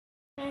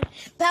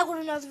Back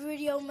with another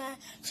video, man.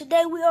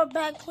 Today we are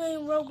back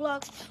playing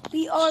Roblox.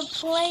 We are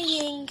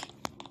playing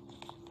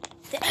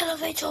the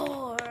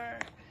elevator.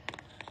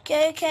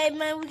 Okay,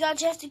 man. We got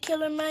Jeff the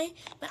Killer, man.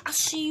 I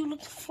see you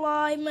looking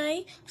fly,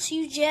 man.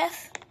 See you,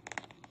 Jeff.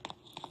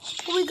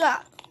 Who we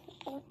got?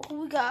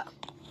 Who we got?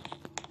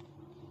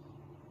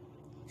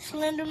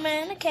 Slender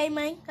Man. Okay,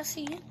 man. I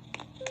see you.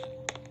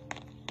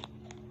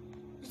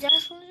 Is that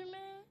Slender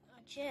Man?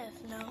 Or Jeff?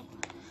 No.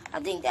 I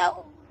think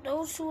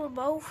those two are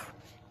both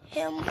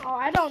him. Oh,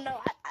 I don't know.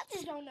 I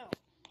just don't know.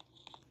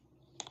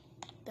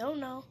 Don't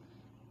know.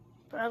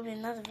 Probably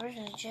another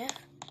version of Jeff.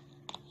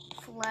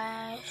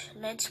 Flash.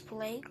 Let's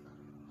play.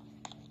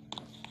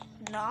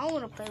 No, I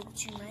want to play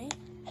with you, man.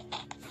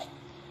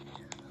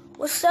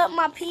 What's up,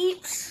 my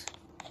peeps?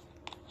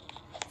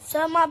 What's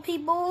up, my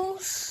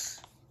peoples?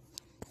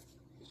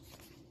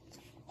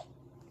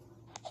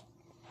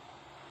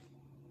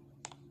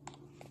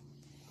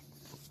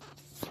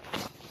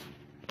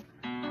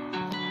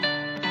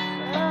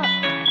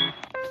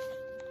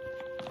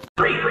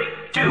 Three,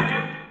 two,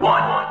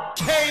 one.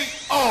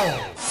 KO!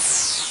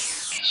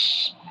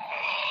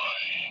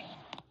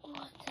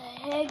 What the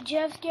heck?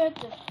 Jeff scared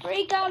the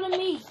freak out of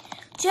me.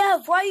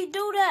 Jeff, why you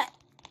do that?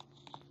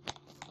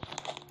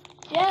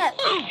 Jeff.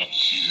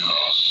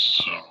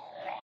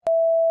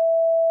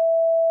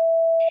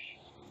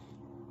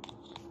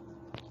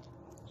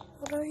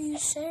 What are you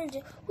saying,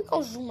 Jeff? We're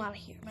going to zoom out of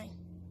here, man.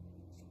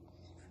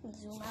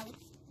 Zoom out.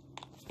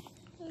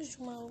 Let's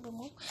zoom out a little bit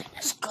more.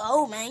 Let's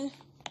go, man.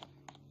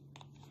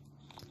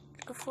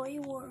 Looking for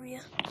you,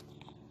 warrior.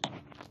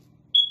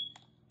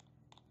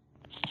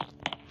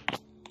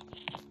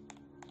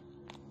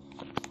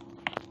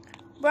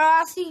 Bro,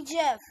 I see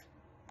Jeff.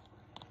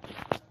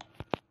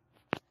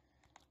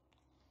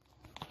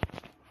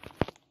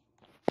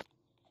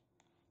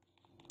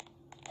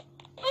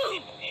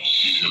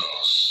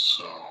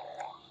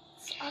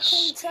 I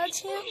couldn't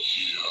touch him?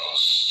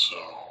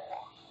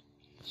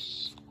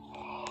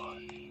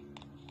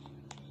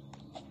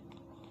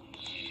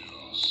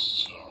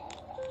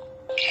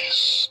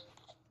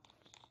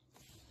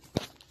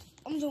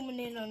 I'm zooming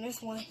in on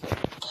this one.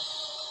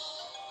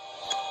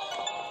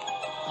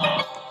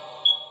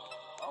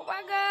 Oh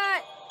my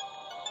God.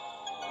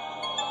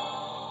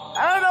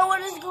 I don't know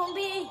what it's gonna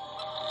be.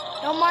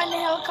 Don't mind the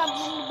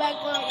helicopters in the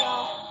background,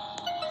 y'all.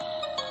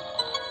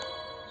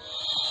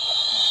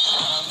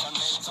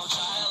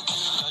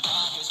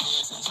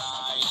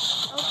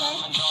 Okay.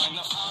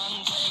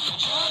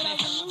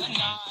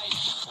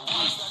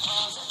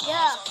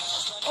 Yeah.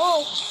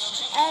 Oh.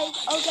 Hey.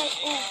 Okay.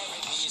 Oh.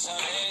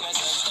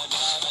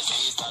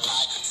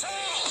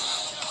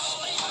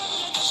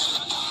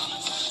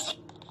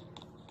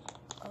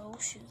 Oh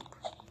shoot.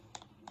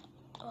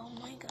 Oh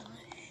my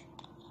gosh.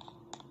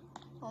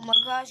 Oh my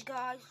gosh,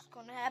 guys. What's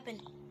gonna happen?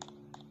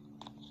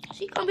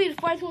 She gonna be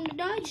the first one to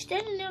die, just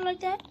standing there like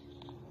that.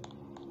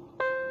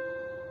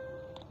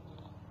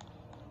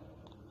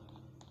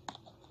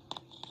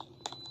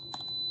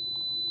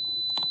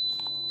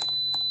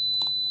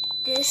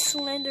 This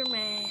Slender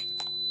Man.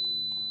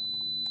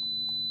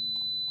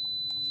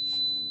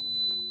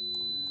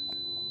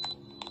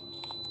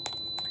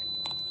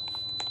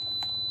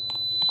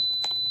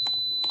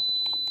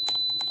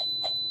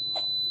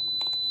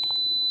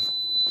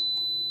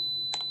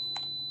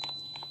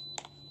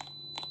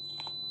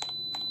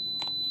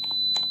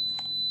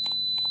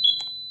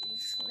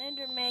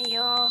 Slender Man,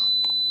 y'all.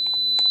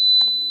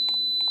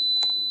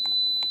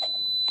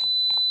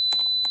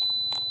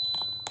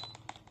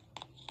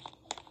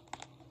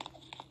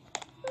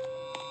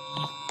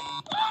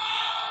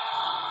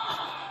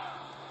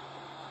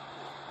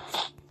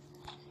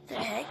 The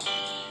heck?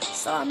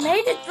 So I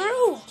made it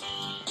through.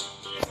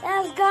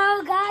 Let's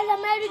go, guys. I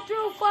made it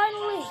through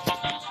finally.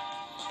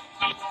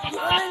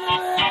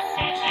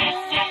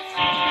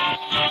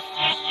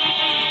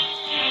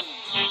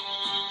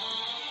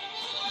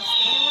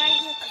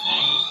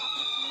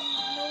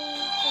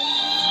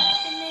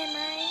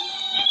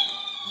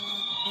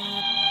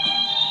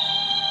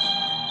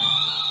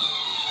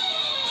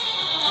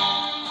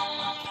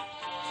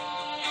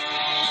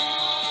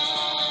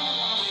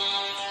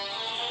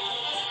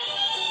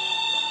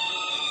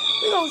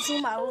 We're gonna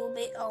zoom out a little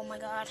bit. Oh my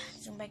God.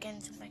 Zoom back in,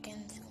 zoom back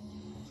in. Zoom.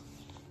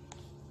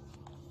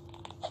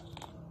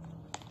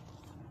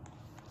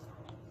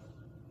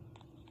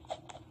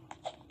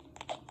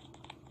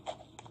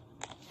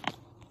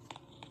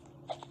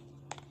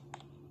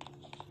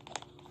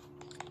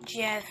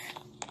 Jeff.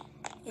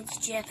 It's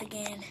Jeff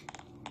again.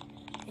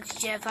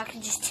 It's Jeff. I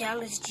can just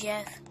tell it's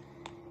Jeff.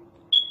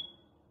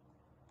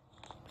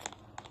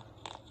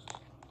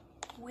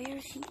 Where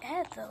is he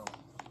at, though?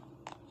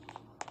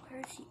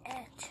 Where is he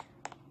at?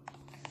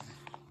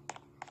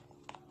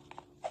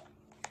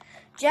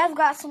 Jeff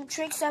got some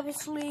tricks up his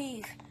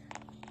sleeve.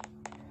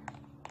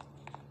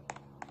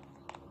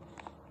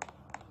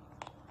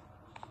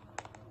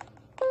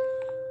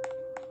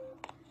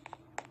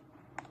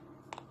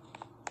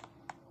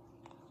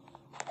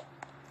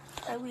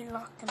 We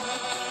locked him up.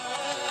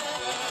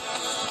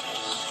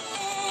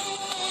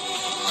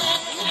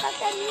 Look at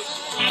that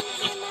music.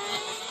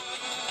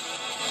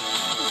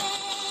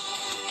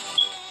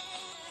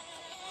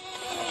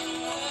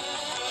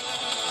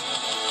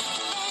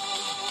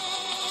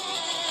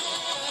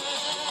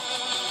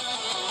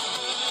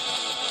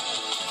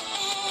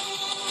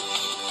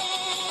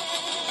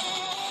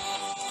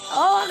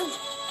 Oh,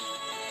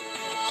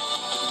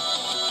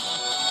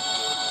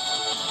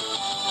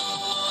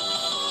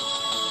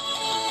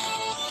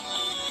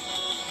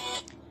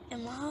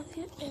 am I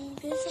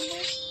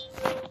invisible?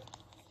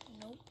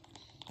 Nope.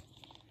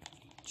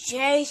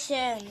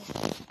 Jason.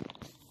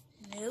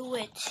 Knew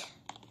it.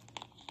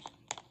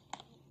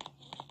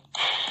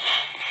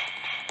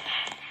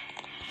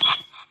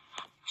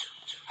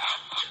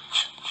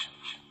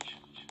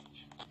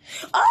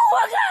 Oh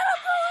my God,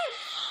 I'm going!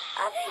 I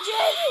think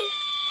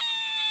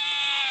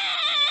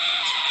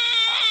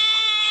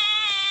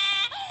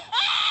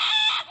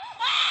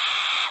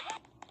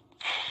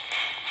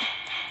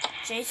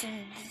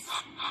Jason.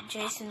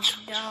 Jason's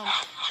dumb.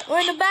 We're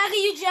in the back of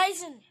you,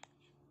 Jason.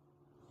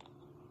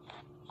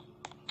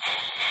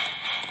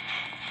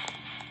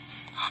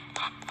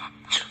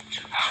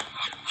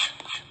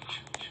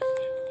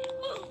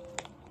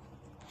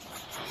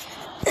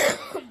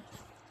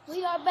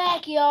 We are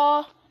back,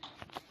 y'all.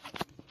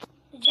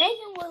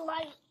 Jason was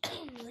like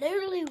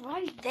literally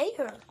right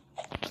there.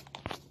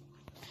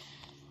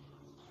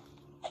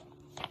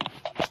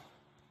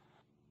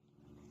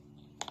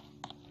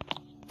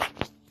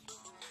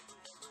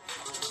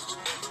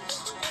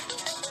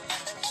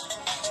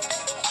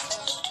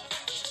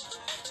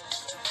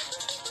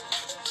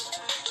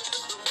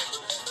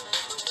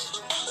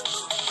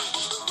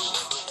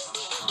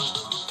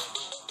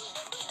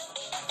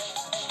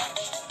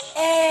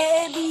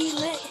 And be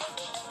lit.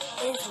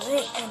 It's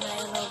lit and I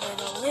love it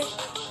lit.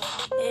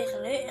 It's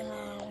lit and I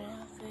love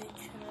it.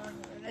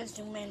 Let's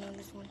zoom in on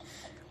this one.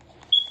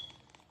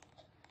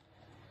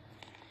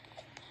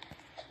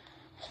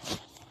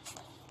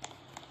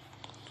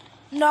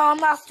 No, I'm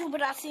not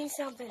stupid. I seen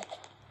something.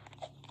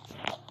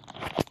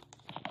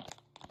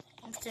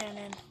 I'm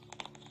standing.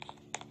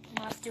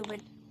 I'm not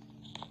stupid.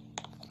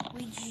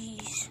 We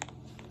G's.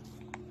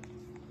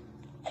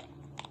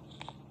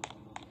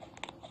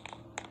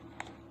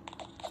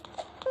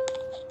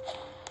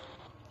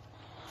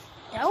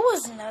 That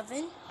was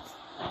nothing.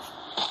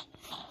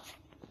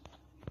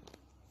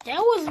 That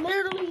was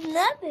literally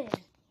nothing.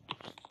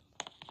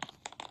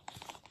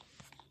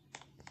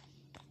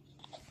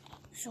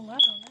 Zoom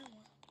out on that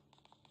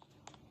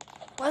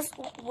one.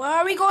 Where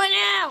are we going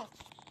now?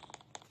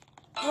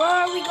 Where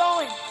are we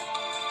going?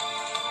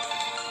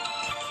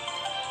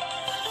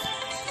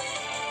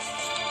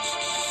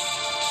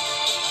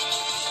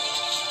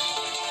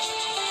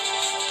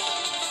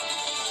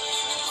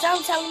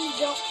 Stop telling me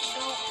don't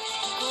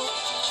go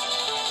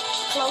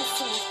close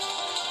to it.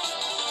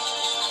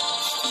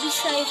 To be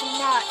safe or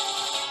not.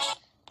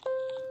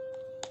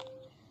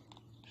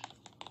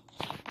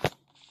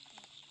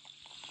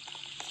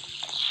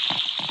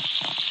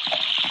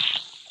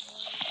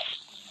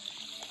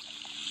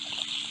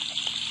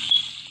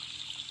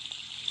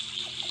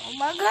 Oh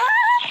my God, I'm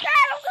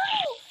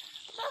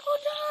not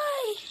gonna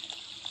die.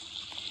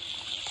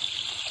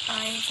 I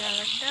ain't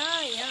gonna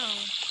die, yo.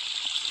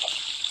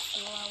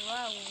 So I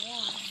won.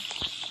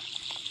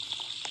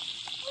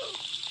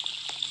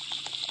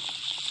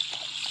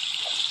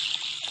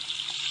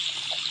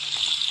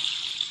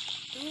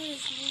 Dude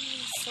is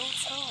moving so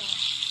tall.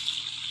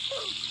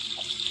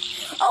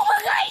 Oh my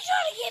God, he's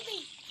trying to get me.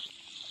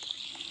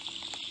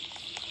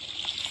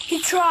 He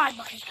tried,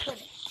 but he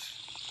couldn't.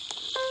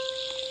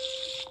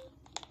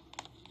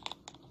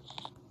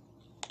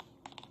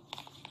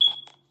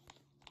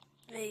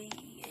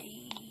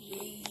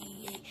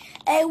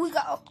 Hey, we go.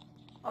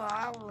 Oh,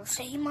 I will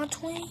say my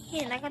twin.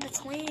 I got a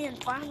twin,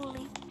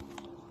 finally.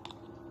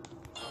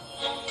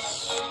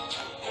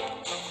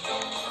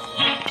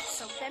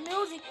 So that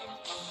music.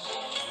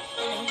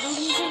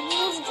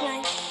 Music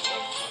playing.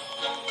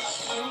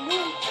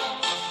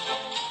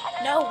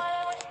 No.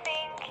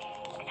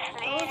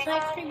 Oh, it's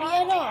not creepy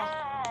at all.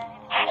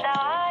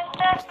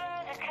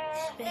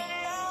 Space.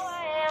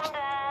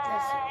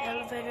 That's the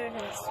elevator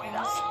that's in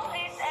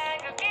space.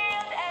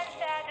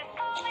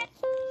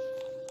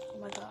 Oh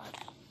my God.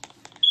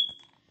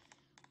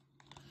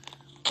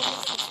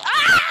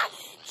 Ah!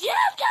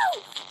 Jeff, no!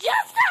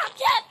 Jeff, stop!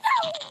 Jeff, no!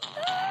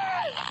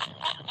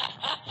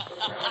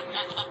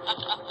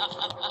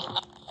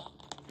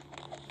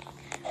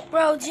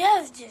 Bro,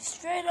 Jeff just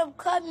straight up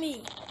cut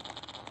me.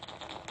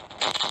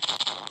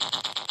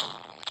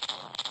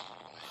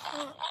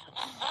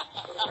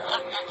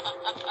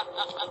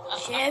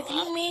 Jeff,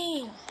 you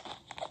mean?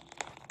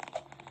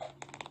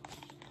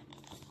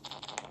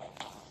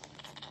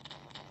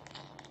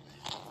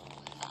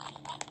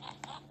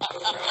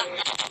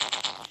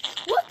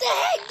 What the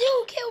heck,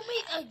 dude? Kill me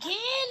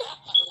again?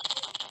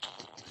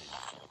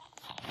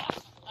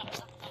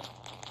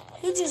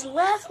 He just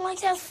laughed like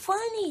that's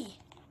funny.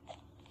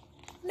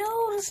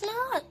 No, it's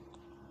not.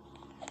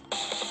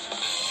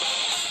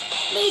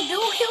 They do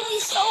kill me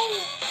so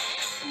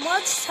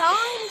much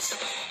times.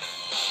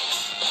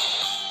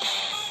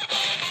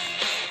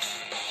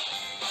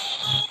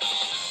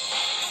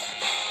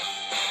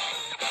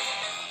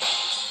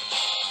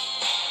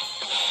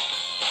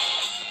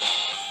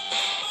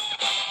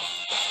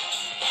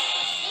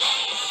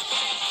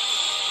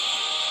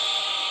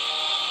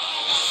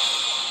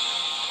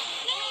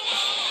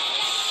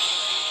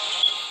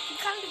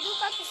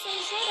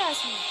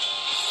 past me.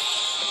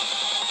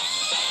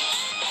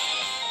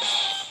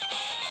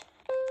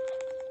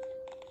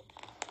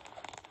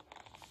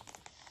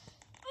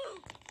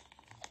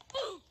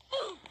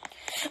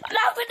 I'm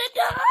not gonna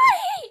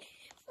die!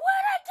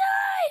 What? I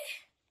died!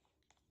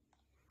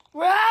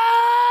 Run!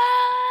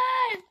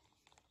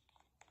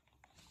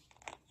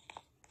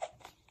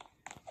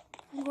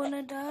 I'm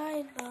gonna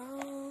die,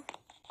 love.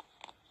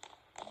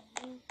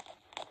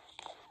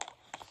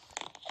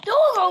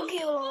 Don't go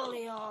kill all of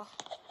y'all.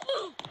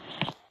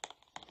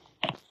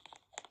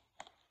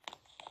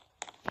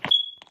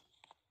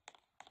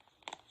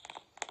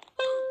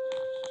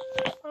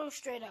 Oh,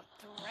 straight up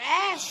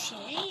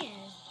thrashing.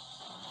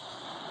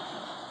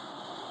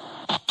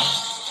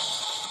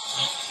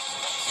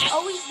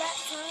 Oh, he's back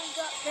turned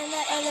up in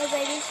the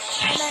elevators,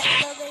 in the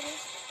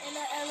elevators, in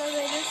the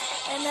elevators,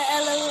 in the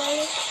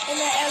elevators, in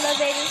the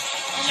elevators,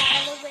 in the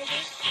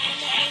elevators, in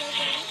the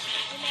elevators,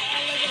 in the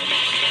elevators, in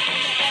the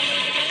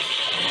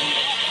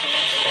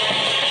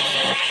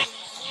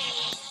elevators.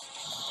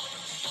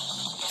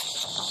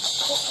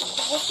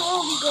 What's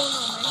wrong going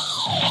on, man?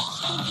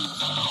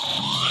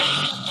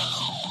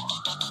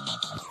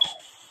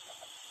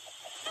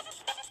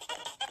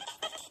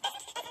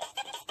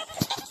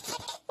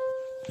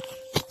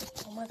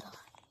 Oh my god.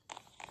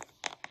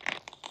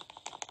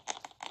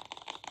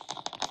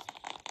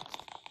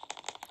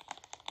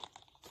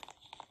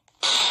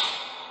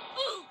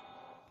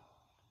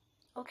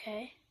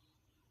 Okay.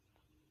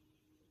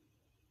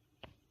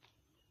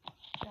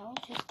 No,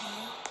 just me.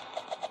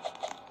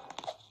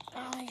 I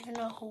don't even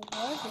know who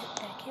was it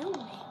that killed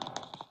me.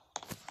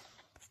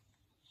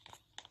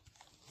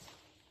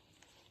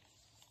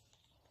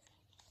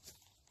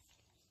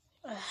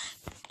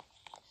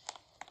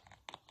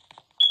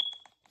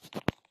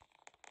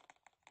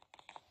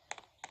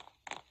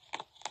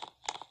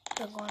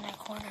 Don't go in that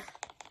corner.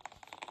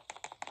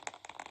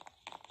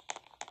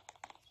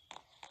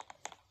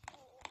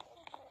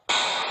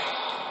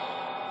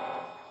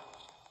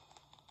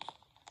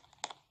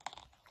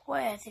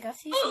 Wait, I think I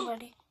see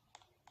somebody.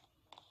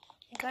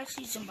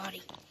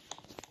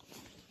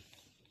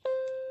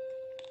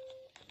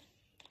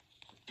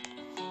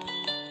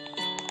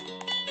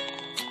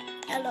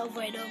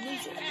 Elevator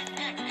music.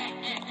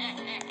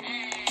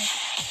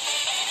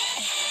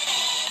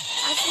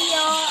 I see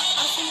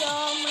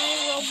y'all, man,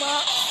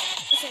 Roblox.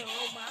 I said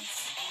Roblox.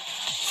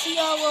 See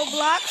y'all,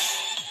 Roblox.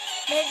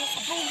 Made it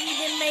spooky,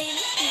 then made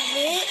it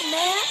lit,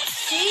 man.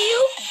 See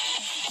you?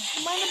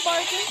 I'm on the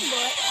barking,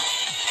 but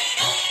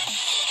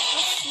I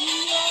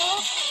see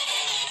y'all.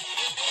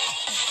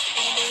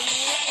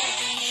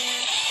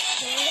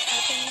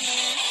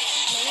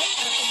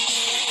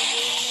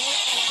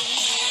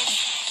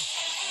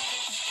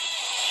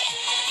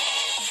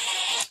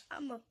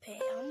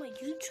 I'm a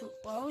YouTube.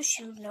 Oh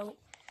shoot, no.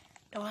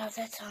 Don't have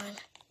that time.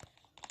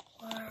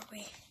 Where are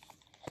we?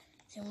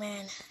 Zoom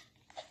in.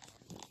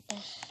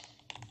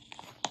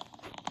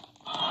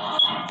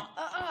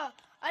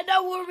 I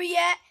know where we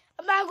at.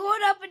 I'm not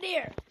going up in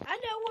there. I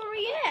know where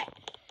we at.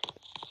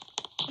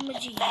 I'm a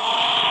G.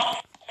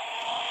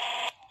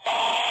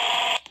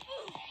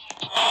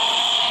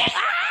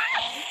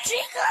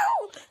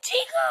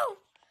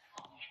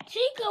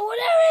 Chico,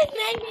 whatever his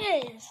name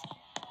is.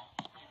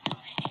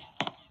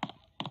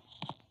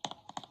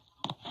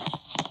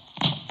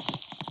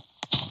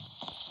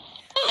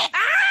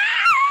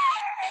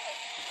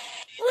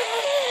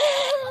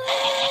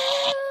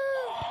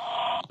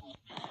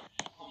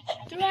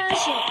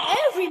 Thrashing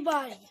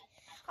everybody.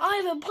 I don't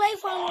even play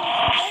Final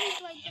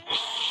games like that.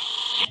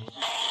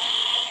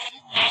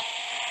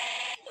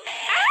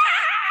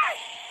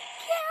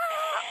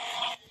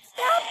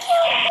 Stop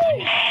killing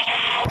me!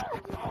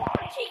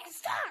 Chica,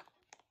 stop!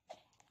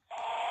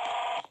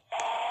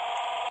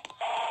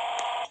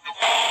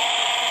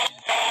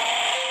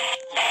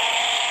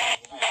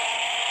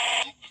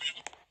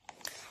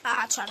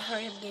 I tried to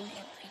hurry up and get him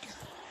later.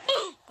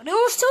 But it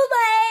was too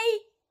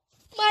late!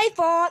 My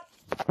fault.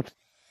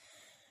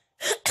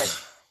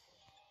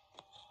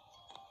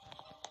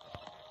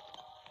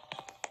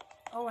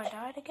 Oh, I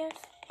died, I guess?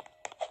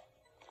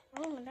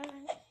 Oh, I died.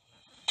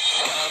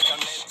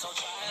 Welcome, little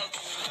child, to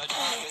the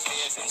darkest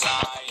years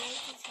inside.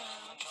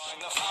 Join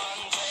the fun,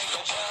 take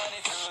a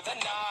journey through the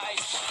night.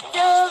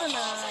 Through the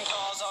night.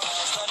 Doors or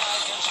else the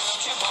night can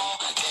shoot you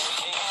all.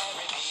 Taking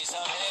every piece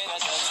of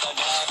innocence that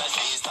never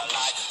sees the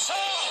light. So,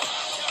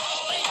 you're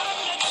holding on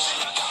to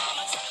your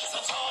common sense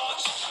of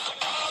torch. The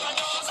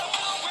corridors are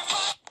filled with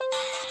fire.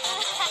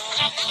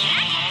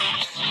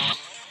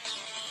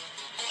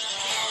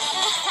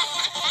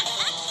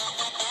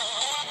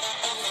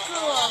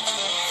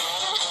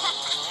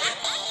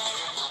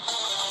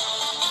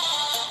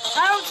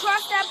 I don't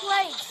trust that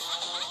place.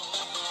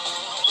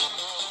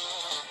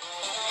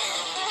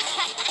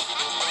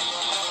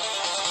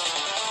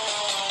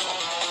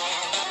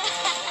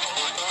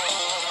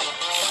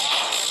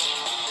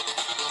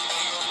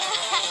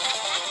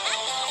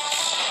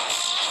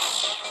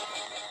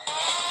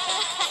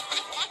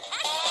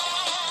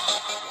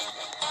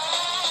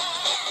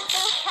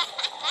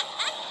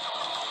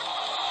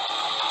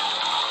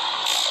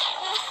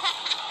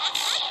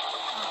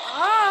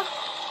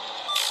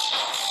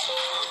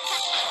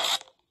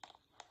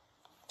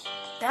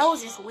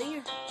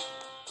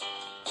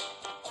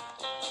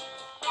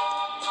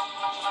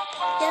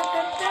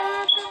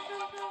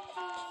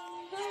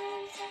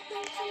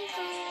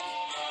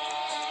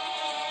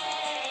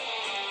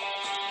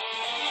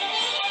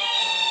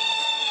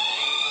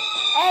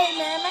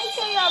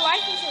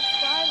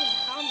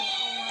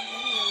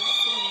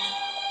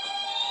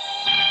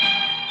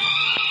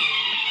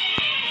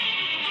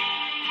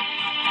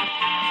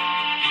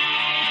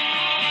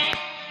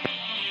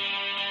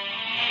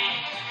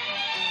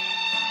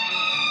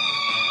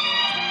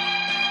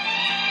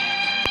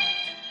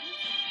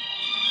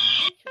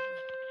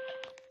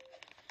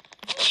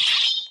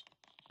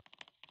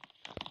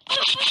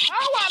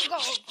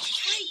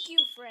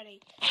 Freddy.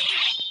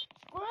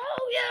 Screw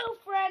you,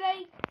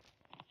 Freddy.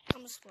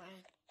 I'm just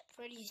playing.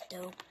 Freddy's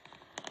dope.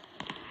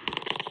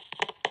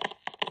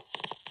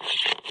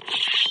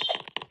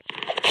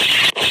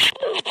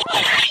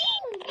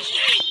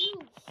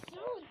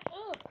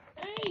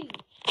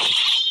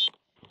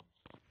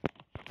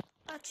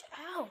 Watch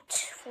out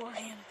for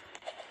him.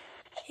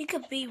 He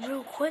could be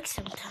real quick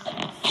sometimes.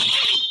 Oh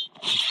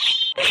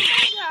my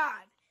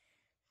God.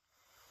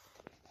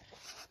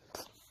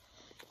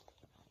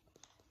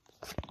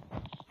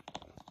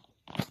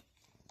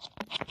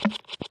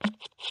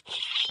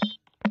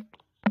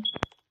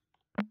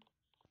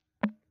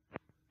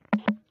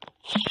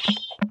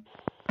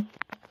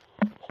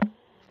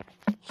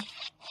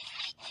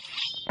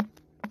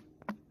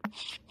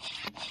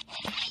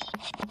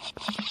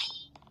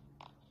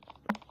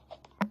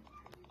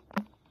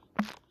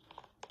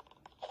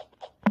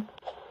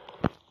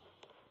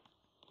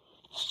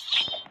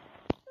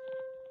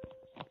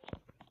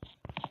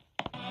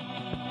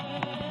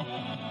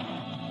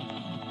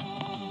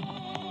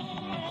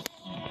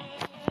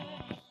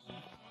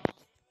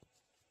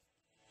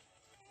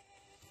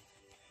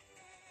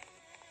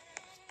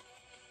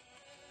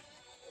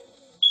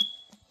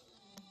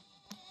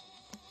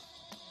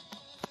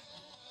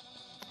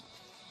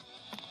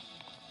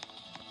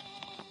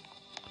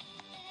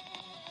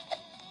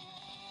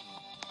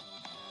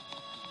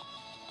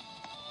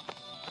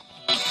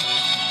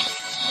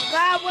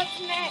 God, what's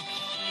next?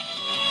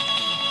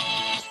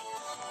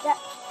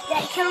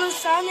 That Killer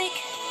Sonic?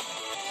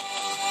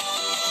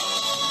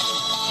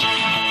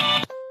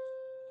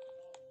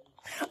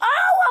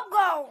 Oh, I'm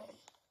gone!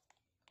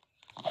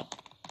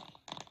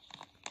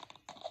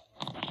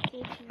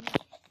 Your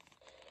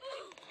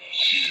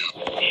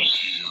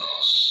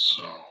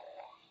soul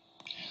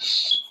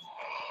is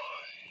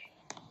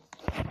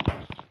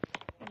mine.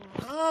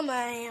 Oh,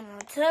 man, I'm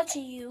not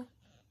touching you.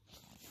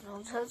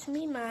 Don't touch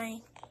me,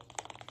 man.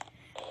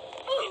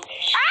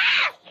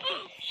 Ah!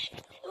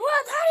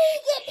 What? How did he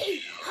get me?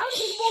 How did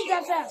he move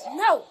that fast?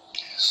 No!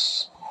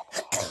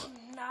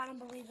 No, I don't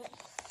believe it.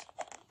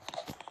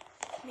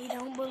 Me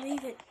don't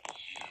believe it.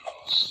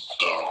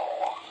 Your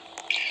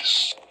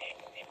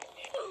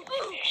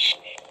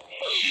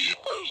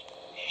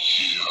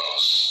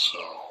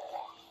soul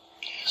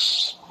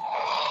is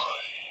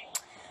mine.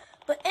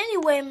 But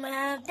anyway,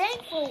 man,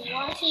 thanks for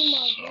watching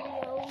my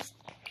videos.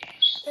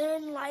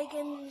 And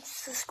liking,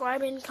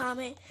 subscribing,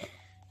 comment.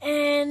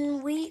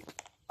 And we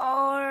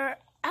are